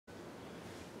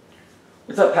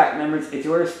What's up, pack members? It's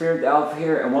your Spirit Alpha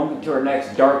here, and welcome to our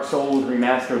next Dark Souls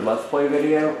Remastered Let's Play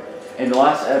video. In the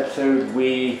last episode,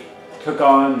 we took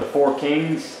on the 4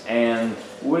 kings, and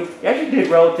we actually did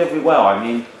relatively well. I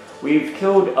mean, we've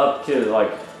killed up to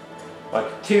like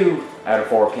 2 out of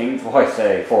 4 kings. Well, I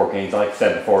say 4 kings, like I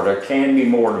said before, there can be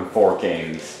more than 4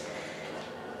 kings.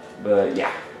 But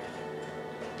yeah.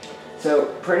 So,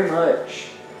 pretty much,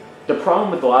 the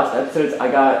problem with the last episodes, I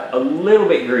got a little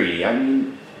bit greedy. I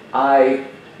mean, I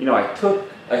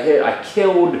took a hit, I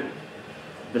killed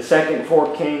the second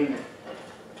 4 king,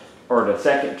 or the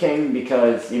second king,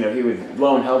 because, he was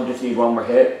low in health, just need 1 more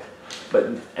hit.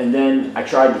 And then I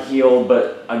tried to heal,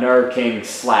 but another king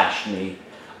slashed me.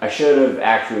 I should have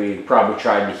actually probably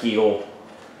tried to heal,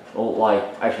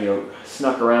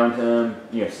 snuck around him,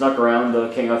 snuck around the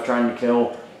king I was trying to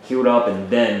kill, healed up, and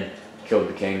then killed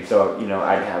the king, so,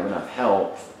 I'd have enough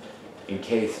health in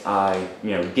case I,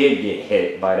 did get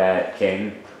hit by that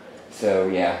king. So,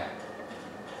 yeah.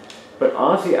 But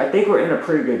honestly, I think we're in a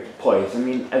pretty good place. I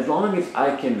mean, as long as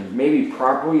I can maybe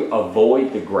properly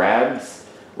avoid the grabs,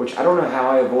 which I don't know how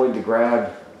I avoid the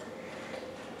grab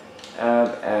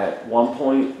at one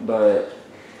point, but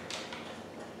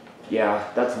yeah,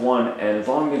 that's one. And as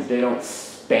long as they don't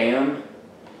spam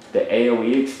the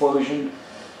AoE explosion,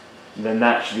 then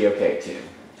that should be okay too.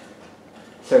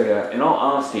 So yeah, in all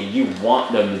honesty, you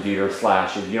want them to do their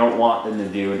slashes. You don't want them to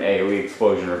do an AoE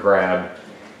explosion or grab.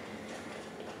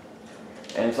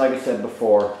 And it's like I said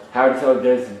before, how to tell the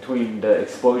difference between the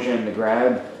explosion and the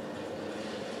grab.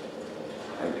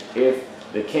 If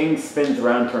the king spins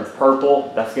around and turns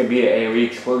purple, that's going to be an AoE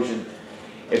explosion.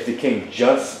 If the king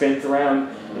just spins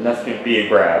around, then that's going to be a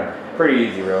grab. Pretty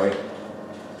easy, really.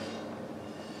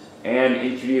 And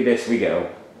into the abyss we go.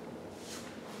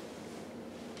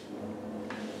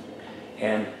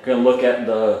 And gonna look at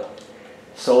the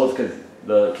souls, because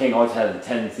the king always has a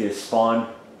tendency to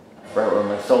spawn right where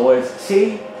my soul is.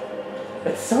 See?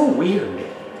 That's so weird.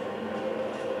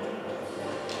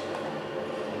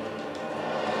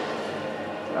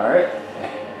 Alright.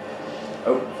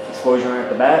 Oh, explosion right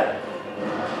at the bat.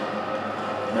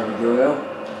 There we go.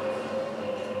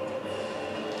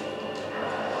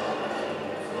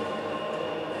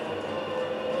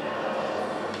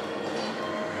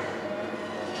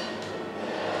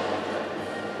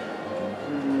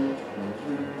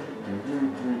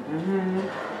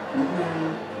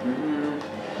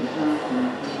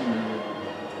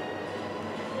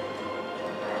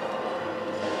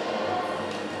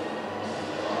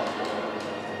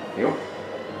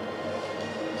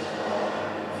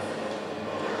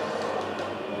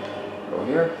 Go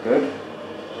here, good.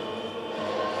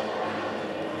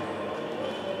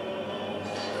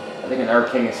 I think another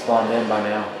king has spawned in by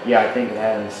now. Yeah, I think it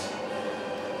has.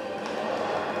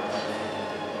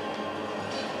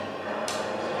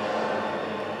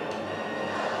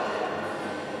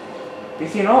 You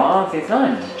see, in all honesty, it's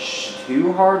not a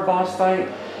too hard boss fight.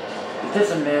 It's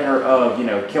just a matter of,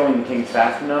 killing the kings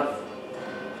fast enough.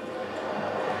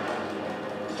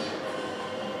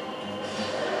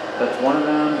 That's one of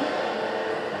them.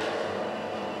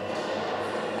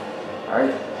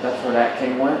 Alright, that's where that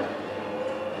king went.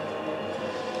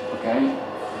 Okay.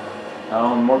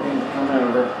 More kings are coming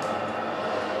over.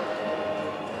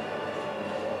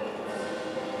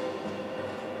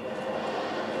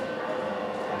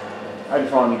 I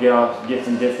just wanted to get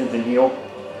some distance and heal.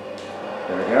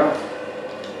 There we go.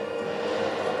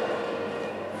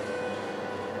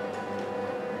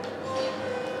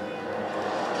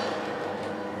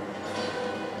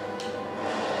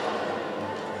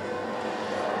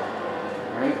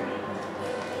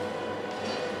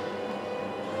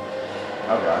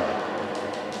 Oh god.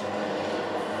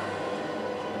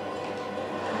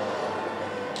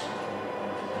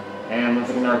 And looks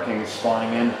like another king is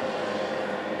spawning in.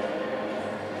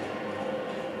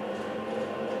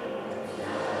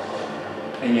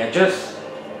 And yeah, just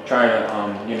try to,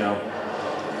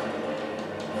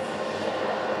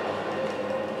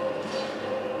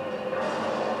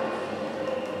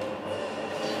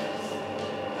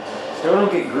 still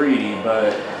don't get greedy,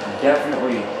 but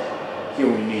definitely heal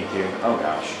when you need to. Oh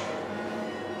gosh.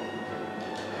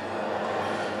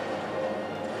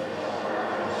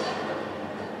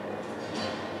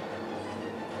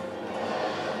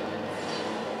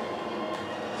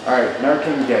 Alright, another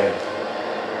king dead.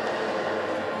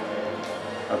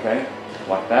 Okay,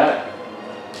 like that.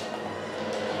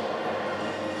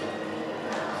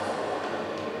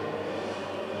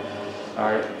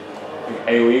 Alright.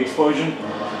 AoE explosion?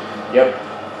 Yep.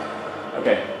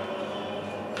 Okay.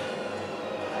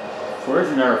 So where's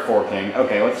another 4 king?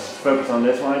 Okay, let's focus on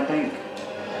this one, I think.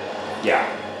 Yeah.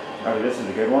 Alright, this is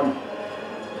a good one.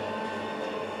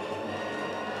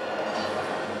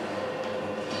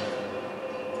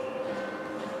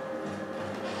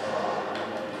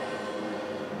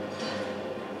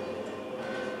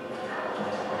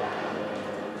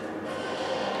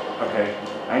 Okay,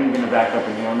 I'm gonna back up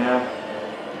and heal now.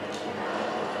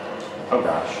 Oh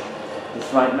gosh.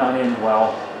 This might not end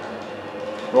well.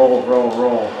 Roll, roll,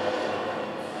 roll.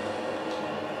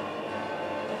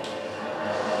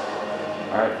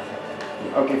 Alright.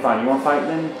 Okay, fine. You wanna fight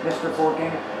then, Mr.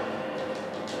 Forking?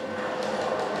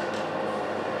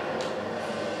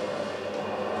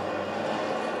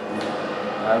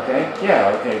 Okay,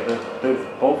 yeah, okay. Those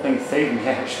both things saved me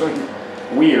actually.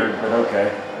 Weird, but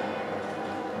okay.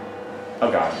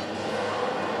 Oh god.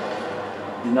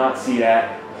 Did not see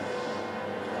that.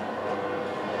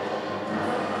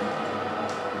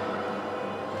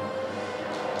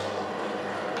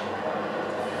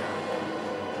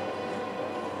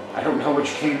 I don't know which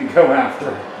king to go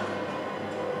after.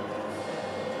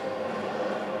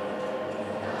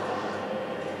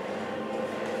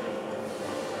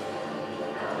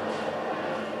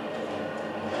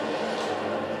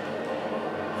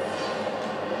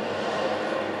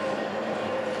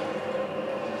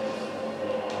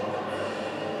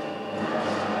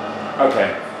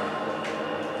 Okay.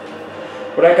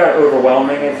 Well, that got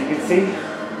overwhelming, as you can see.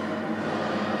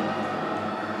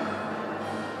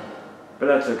 But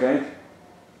that's okay.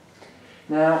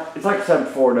 Now, it's like I said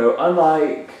before, though.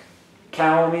 Unlike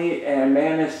Calamy and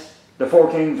Manus, the four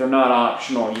kings are not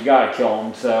optional. You gotta kill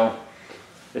them, so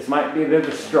this might be a bit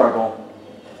of a struggle.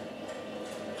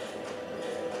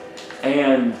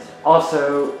 And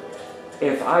also,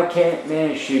 if I can't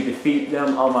manage to defeat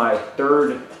them on my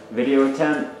third video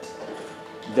attempt,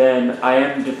 then I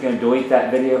am just going to delete that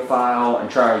video file and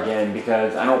try again,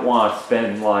 because I don't want to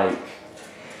spend like,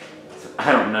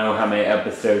 I don't know how many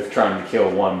episodes trying to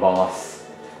kill one boss.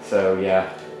 So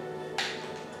yeah.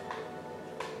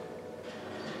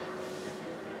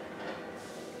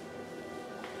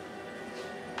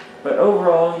 But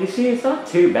overall, you see, it's not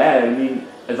too bad. I mean,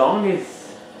 as long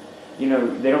as, you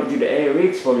know, they don't do the AoE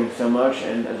explosion so much,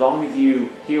 and as long as you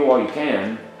heal while you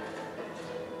can.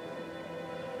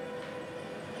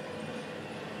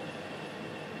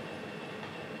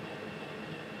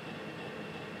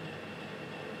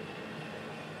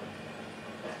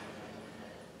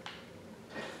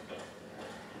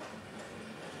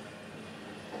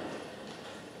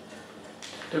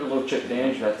 Took a little chip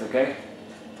damage, that's okay.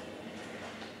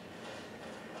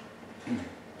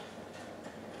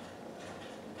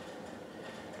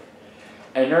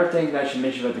 And another thing that I should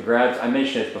mention about the grabs, I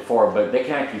mentioned this before, but they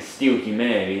can actually steal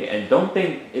humanity. And don't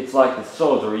think it's like the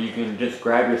souls where you can just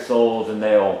grab your souls and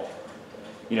they'll,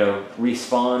 you know,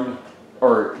 respawn,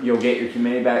 or you'll get your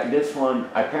humanity back. This one,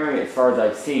 apparently, as far as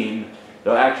I've seen,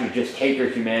 they'll actually just take your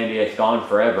humanity. It's gone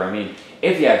forever. I mean,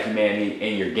 if you have humanity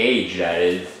in your gauge, that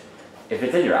is. If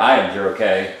it's in your items, you're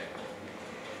okay.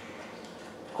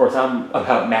 Of course, I'm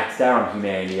about maxed out on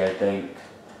humanity, I think.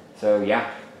 So,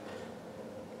 yeah.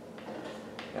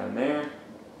 Down there.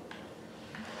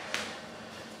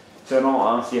 So, in all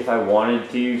honesty, if I wanted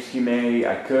to use humanity,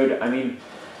 I could. I mean,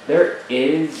 there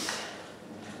is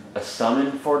a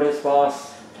summon for this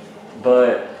boss,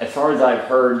 but as far as I've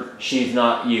heard, she's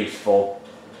not useful.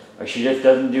 Like, she just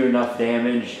doesn't do enough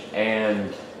damage,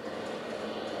 and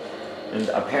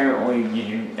apparently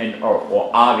you do, well,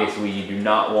 obviously you do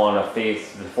not want to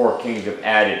face the four kings of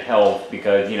added health,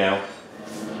 because, you know,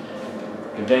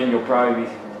 because then you'll probably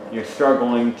be, you're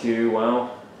struggling to,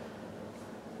 well,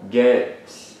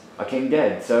 get a king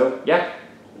dead. So, yeah.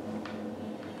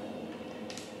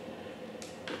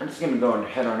 I'm just going to go and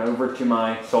head on over to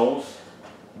my souls.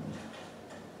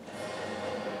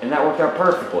 And that worked out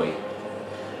perfectly.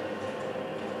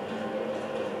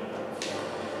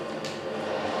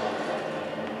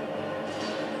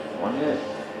 One hit.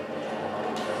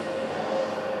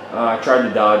 I tried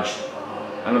to dodge.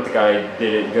 I don't think I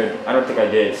did it good. I don't think I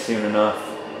did it soon enough.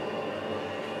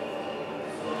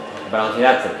 But honestly,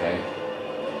 that's okay.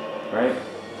 Right?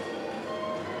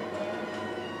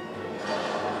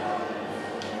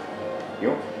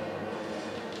 You?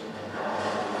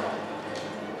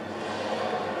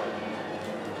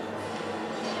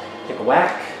 Take a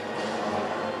whack.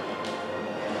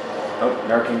 Oh,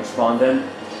 Dark King spawned in.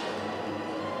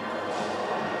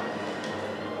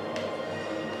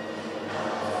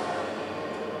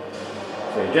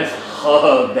 So you just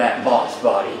hug that boss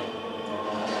body.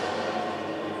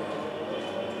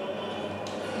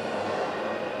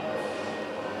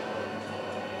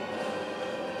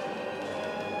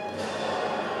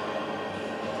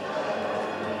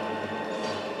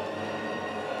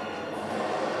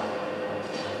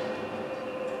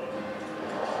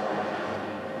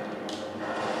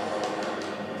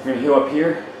 You're gonna heal up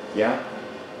here? Yeah.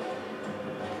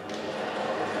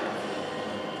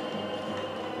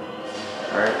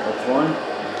 Alright, that's one.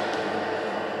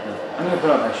 I'm gonna put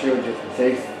up my shield just for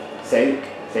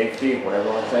safety, whatever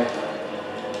I want to say.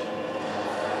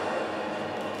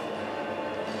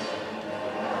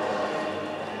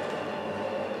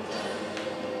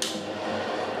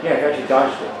 Yeah, I actually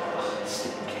dodged it. Oh,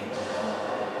 stupid king.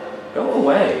 Go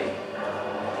away.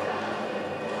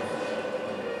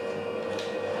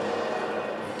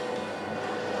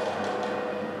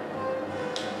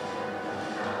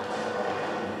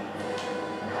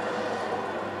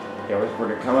 Yeah, we're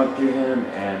gonna come up to him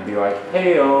and be like,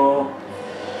 "Hey-o."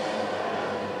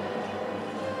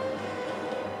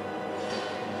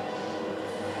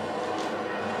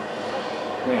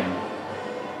 Man,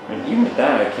 and even with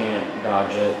that, I can't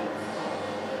dodge it.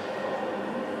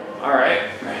 All right.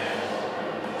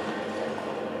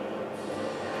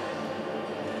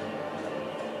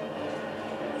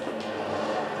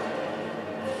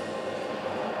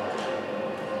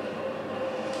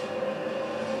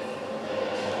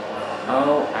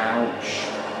 Oh, ouch.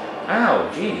 Ow,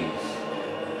 jeez.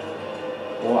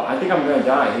 Well, I think I'm gonna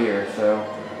die here, so.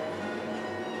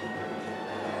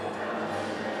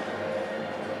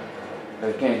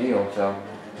 I can't heal, so.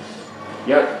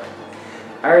 Yep.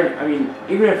 I mean,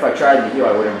 even if I tried to heal,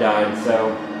 I would have died,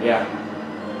 so, yeah.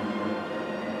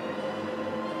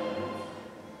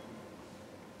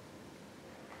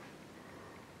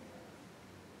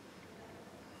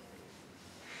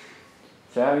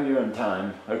 So having you on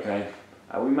time, okay.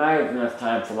 We might have enough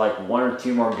time for like 1 or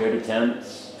 2 more good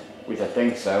attempts, which I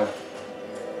think so.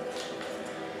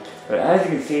 But as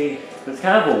you can see, there's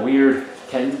kind of a weird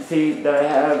tendency that I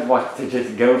have, like to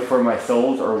just go for my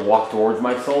souls or walk towards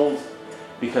my souls,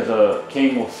 because a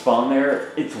king will spawn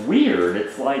there. It's weird.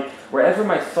 It's like wherever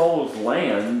my souls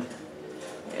land,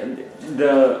 and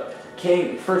the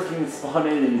first king spawn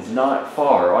in is not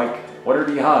far. Like, what are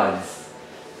the odds?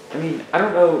 I mean, I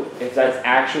don't know if that's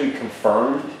actually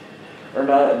confirmed or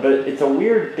not, but it's a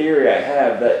weird theory I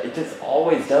have that it just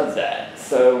always does that.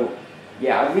 So,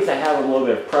 yeah, at least I have a little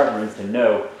bit of preference to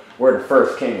know where the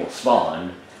first king will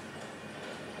spawn.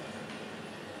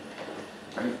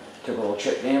 Alright, took a little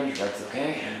trick damage, but that's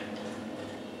okay.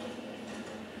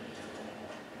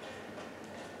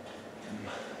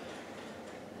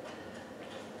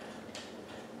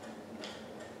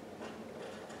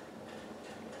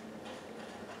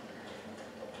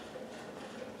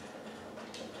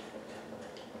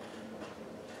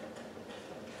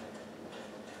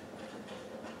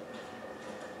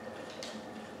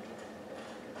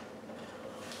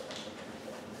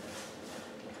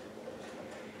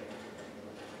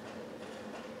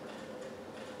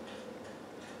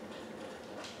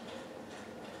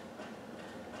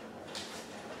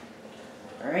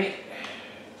 Alright.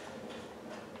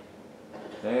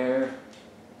 There.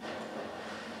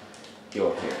 Heal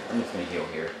up here. I'm just going to heal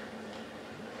here.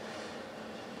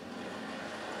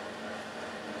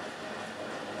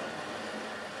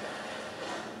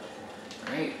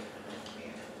 Alright.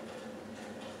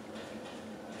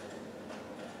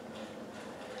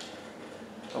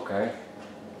 Okay.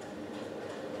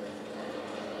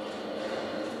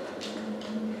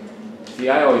 See,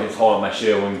 I always just hold up my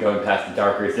shield when going past the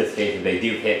darkers. This case, if they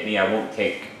do hit me, I won't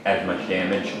take as much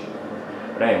damage.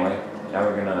 But anyway, now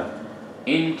we're gonna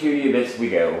into the abyss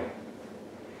we go.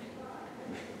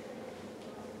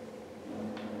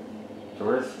 So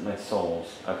where's my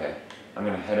souls? Okay, I'm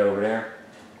gonna head over there.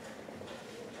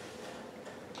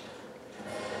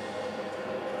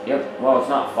 Yep, well, it's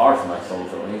not far from my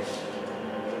souls at least.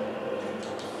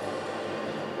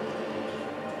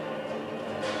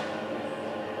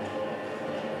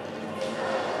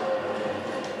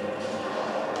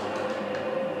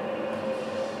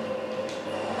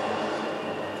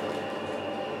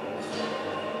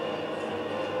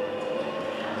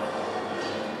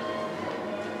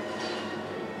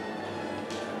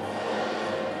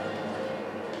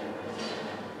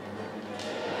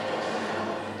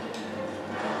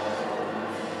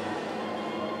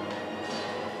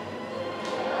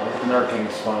 Another king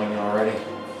spawning in already.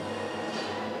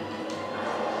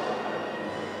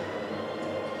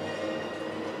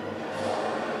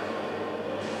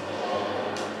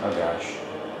 Oh gosh.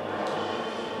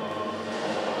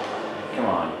 Come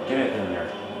on, get it in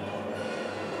there.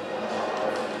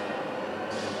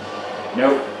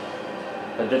 Nope.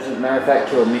 That doesn't, matter of fact,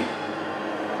 killed me.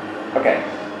 Okay.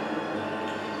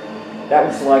 That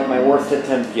was like my worst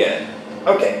attempt yet.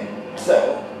 Okay,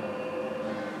 so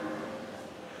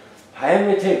I am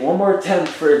going to take one more attempt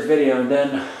for this video, and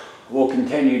then we'll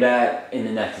continue that in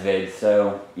the next vid,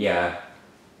 so yeah.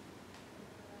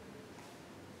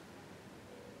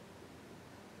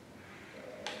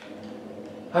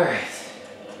 Alright.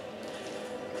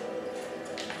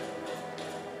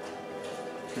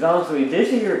 Because honestly, this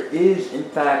here is in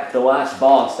fact the last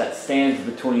boss that stands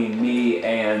between me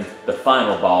and the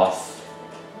final boss.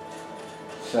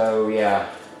 So yeah.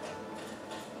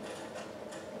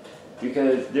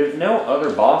 Because there's no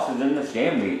other bosses in this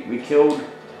game. We killed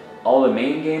all the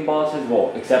main game bosses,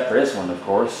 well, except for this one, of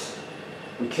course.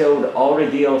 We killed all the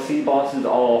DLC bosses,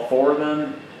 all 4 of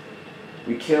them.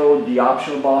 We killed the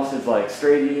optional bosses like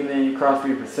Stray Demon,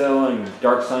 Crossbreed Priscilla, and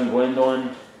Dark Sun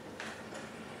Gwendolyn.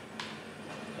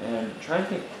 And I'm trying to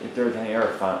think if there was any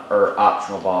other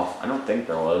optional boss. I don't think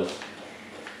there was.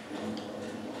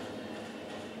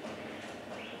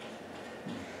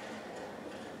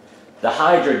 The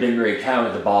Hydra didn't really count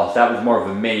as a boss. That was more of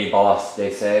a mini boss,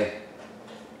 they say.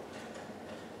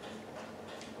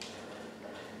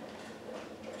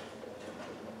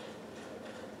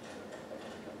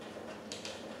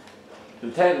 So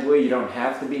technically you don't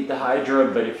have to beat the Hydra,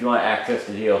 but if you want to access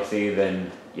the DLC, then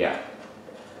yeah.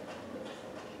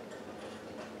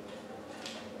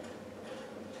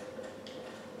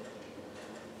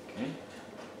 Okay.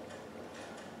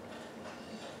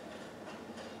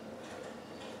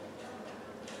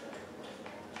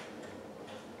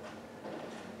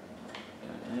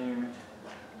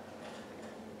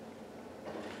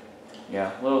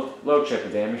 Yeah, little chip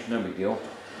of damage, no big deal.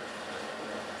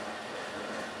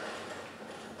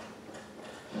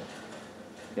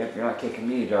 Yep, you're not kicking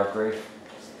me, Dark Wraith.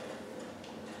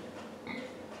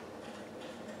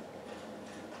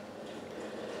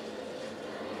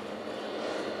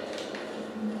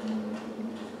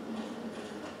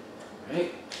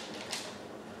 Right.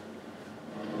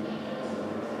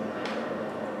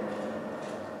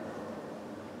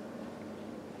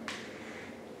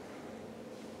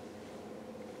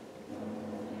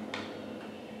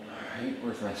 Alright,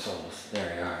 where's my souls?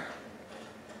 There they are.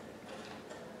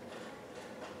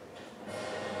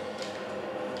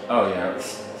 Oh yeah,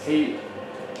 see,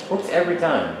 works every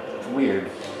time. It's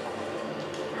weird.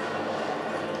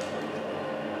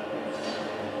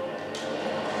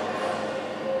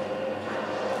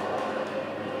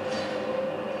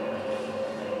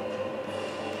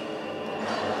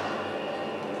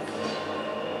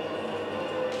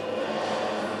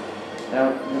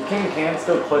 Now, the king can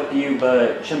still clip you, but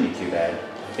it shouldn't be too bad.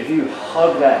 If you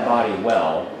hug that body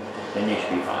well, then you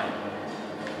should be fine.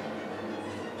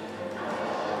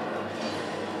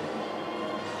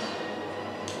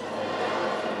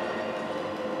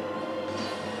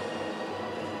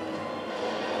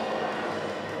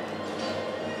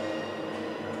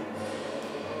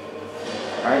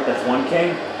 Alright, that's one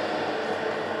king.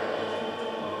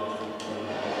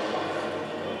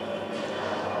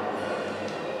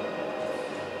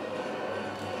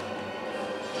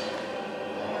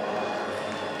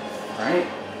 Alright.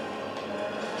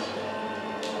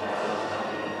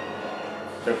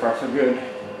 So far so good.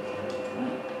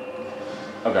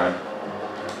 Oh god.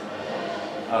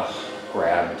 Ugh,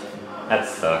 grabbed. That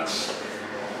sucks.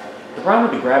 The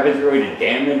problem with the grab isn't really the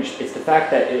damage, it's the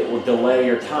fact that it will delay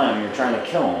your time when you're trying to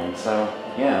kill him, so,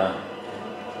 yeah.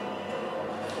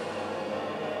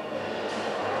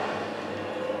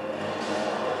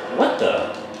 What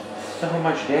the? So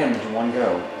much damage in one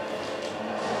go.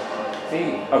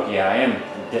 See? Okay, yeah, I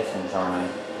am distance, aren't I?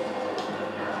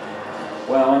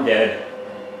 Well, I'm dead.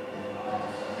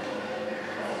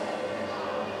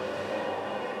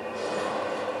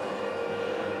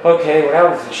 Okay, well that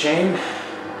was a shame.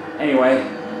 Anyway,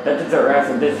 that does it wrap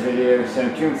for this video, so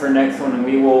tune for the next one and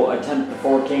we will attempt the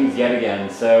 4 kings yet again.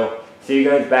 So, see you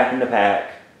guys back in the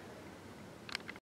pack.